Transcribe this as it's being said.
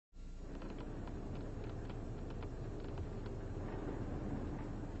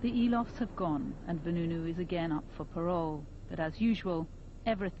The Elofs have gone, and Vanunu is again up for parole. But as usual,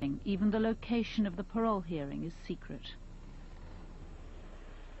 everything, even the location of the parole hearing, is secret.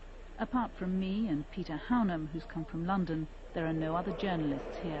 Apart from me and Peter Hounham, who's come from London, there are no other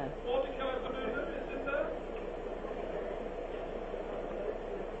journalists here.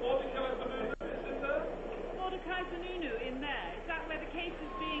 Mordecai Vanunu in there. Is that where the case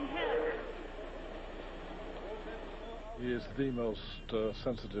is being held? He is the most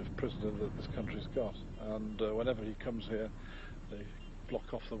sensitive prisoner that this country's got, and whenever he comes here, they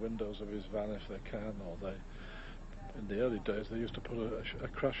block off the windows of his van if they can, or they, in the early days, they used to put a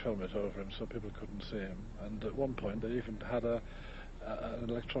crash helmet over him so people couldn't see him, and at one point they even had an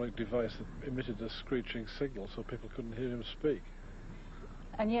electronic device that emitted a screeching signal so people couldn't hear him speak.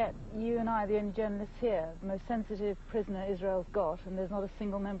 And yet, you and I are the only journalists here, the most sensitive prisoner Israel's got, and there's not a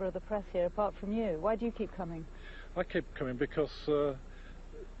single member of the press here apart from you. Why do you keep coming? I keep coming because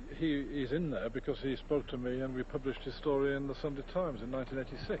he's in there because he spoke to me and we published his story in the Sunday Times in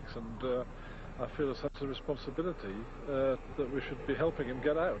 1986, and I feel a sense of responsibility that we should be helping him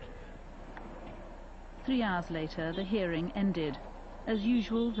get out. 3 hours later, the hearing ended. As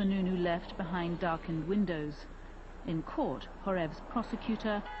usual, Vanunu left behind darkened windows. In court, Horev's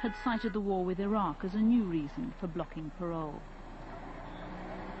prosecutor had cited the war with Iraq as a new reason for blocking parole.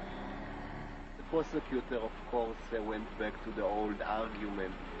 The prosecutor, of course, went back to the old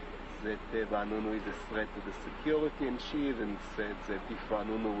argument that Vanunu is a threat to the security, and she even said that if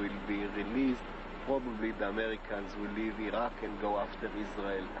Vanunu will be released, probably the Americans will leave Iraq and go after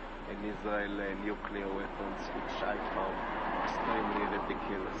Israel and Israel nuclear weapons, which I found extremely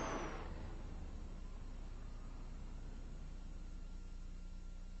ridiculous.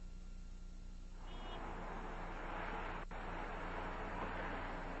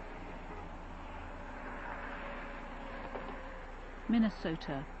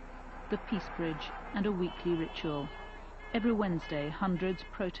 Minnesota, the Peace Bridge and a weekly ritual. Every Wednesday, hundreds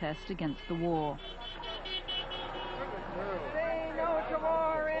protest against the war. Say no to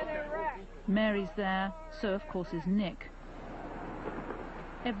war in Iraq. Mary's there, so of course is Nick.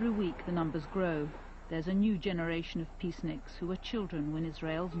 Every week the numbers grow. There's a new generation of peaceniks who were children when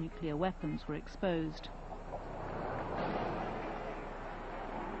Israel's nuclear weapons were exposed.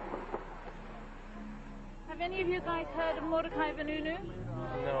 Have any of you guys heard of Mordecai Vanunu?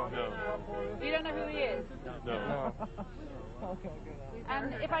 No. You don't know who he is? No.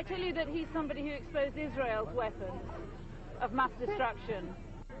 And if I tell you that he's somebody who exposed Israel's weapons of mass destruction,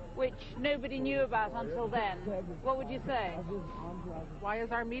 which nobody knew about until then, what would you say? Why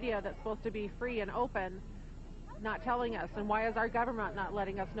is our media that's supposed to be free and open not telling us? And why is our government not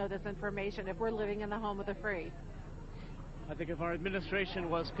letting us know this information if we're living in the home of the free? I think if our administration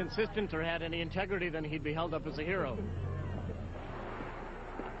was consistent or had any integrity, then he'd be held up as a hero.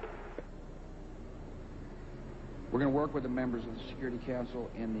 We're going to work with the members of the Security Council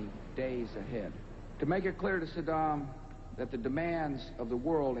in the days ahead to make it clear to Saddam that the demands of the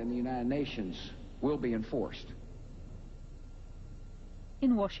world and the United Nations will be enforced.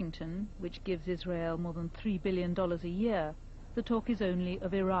 In Washington, which gives Israel more than $3 billion a year, the talk is only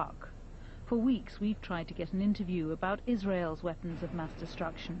of Iraq. For weeks we've tried to get an interview about Israel's weapons of mass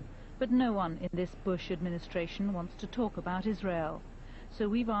destruction, but no one in this Bush administration wants to talk about Israel. So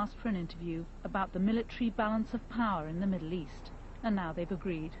we've asked for an interview about the military balance of power in the Middle East, and now they've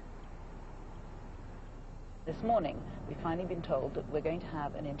agreed. This morning, we've finally been told that we're going to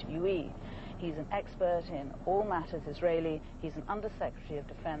have an interviewee. He's an expert in all matters Israeli, he's an Under-Secretary of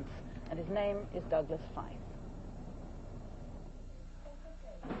Defense, and his name is Douglas Feith.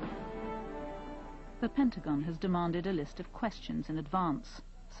 The Pentagon has demanded a list of questions in advance.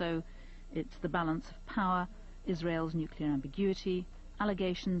 So it's the balance of power, Israel's nuclear ambiguity,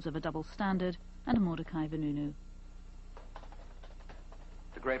 allegations of a double standard, and Mordecai Vanunu.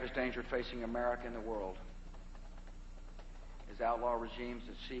 The gravest danger facing America and the world is outlaw regimes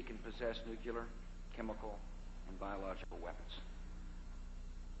that seek and possess nuclear, chemical, and biological weapons.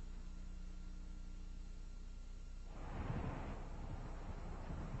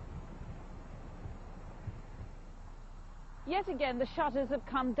 Yet again, the shutters have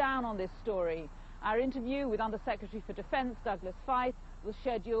come down on this story. Our interview with Under-Secretary for Defense Douglas Feith was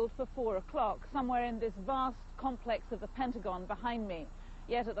scheduled for 4 o'clock, somewhere in this vast complex of the Pentagon behind me.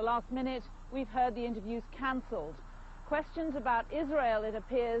 Yet at the last minute, we've heard the interviews cancelled. Questions about Israel, it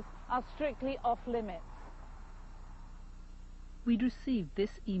appears, are strictly off-limits. We'd received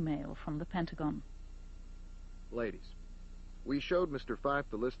this email from the Pentagon. Ladies, we showed Mr. Feith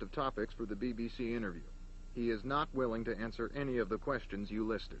the list of topics for the BBC interview. He is not willing to answer any of the questions you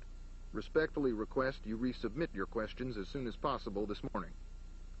listed. Respectfully request you resubmit your questions as soon as possible this morning.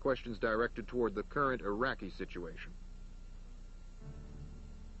 questions directed toward the current Iraqi situation.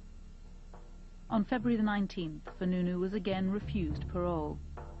 On February the 19th, Vanunu was again refused parole.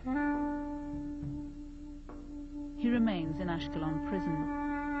 He remains in Ashkelon prison.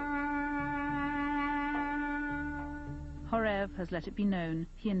 Horev has let it be known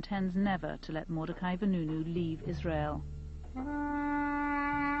he intends never to let Mordechai Vanunu leave Israel.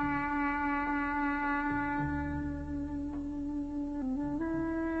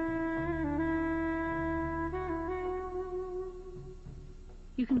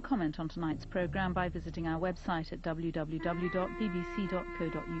 You can comment on tonight's programme by visiting our website at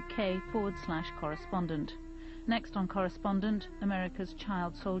www.bbc.co.uk/correspondent. Next on Correspondent, America's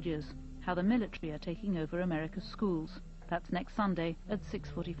child soldiers, how the military are taking over America's schools. That's next Sunday at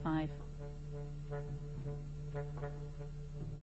 6:45.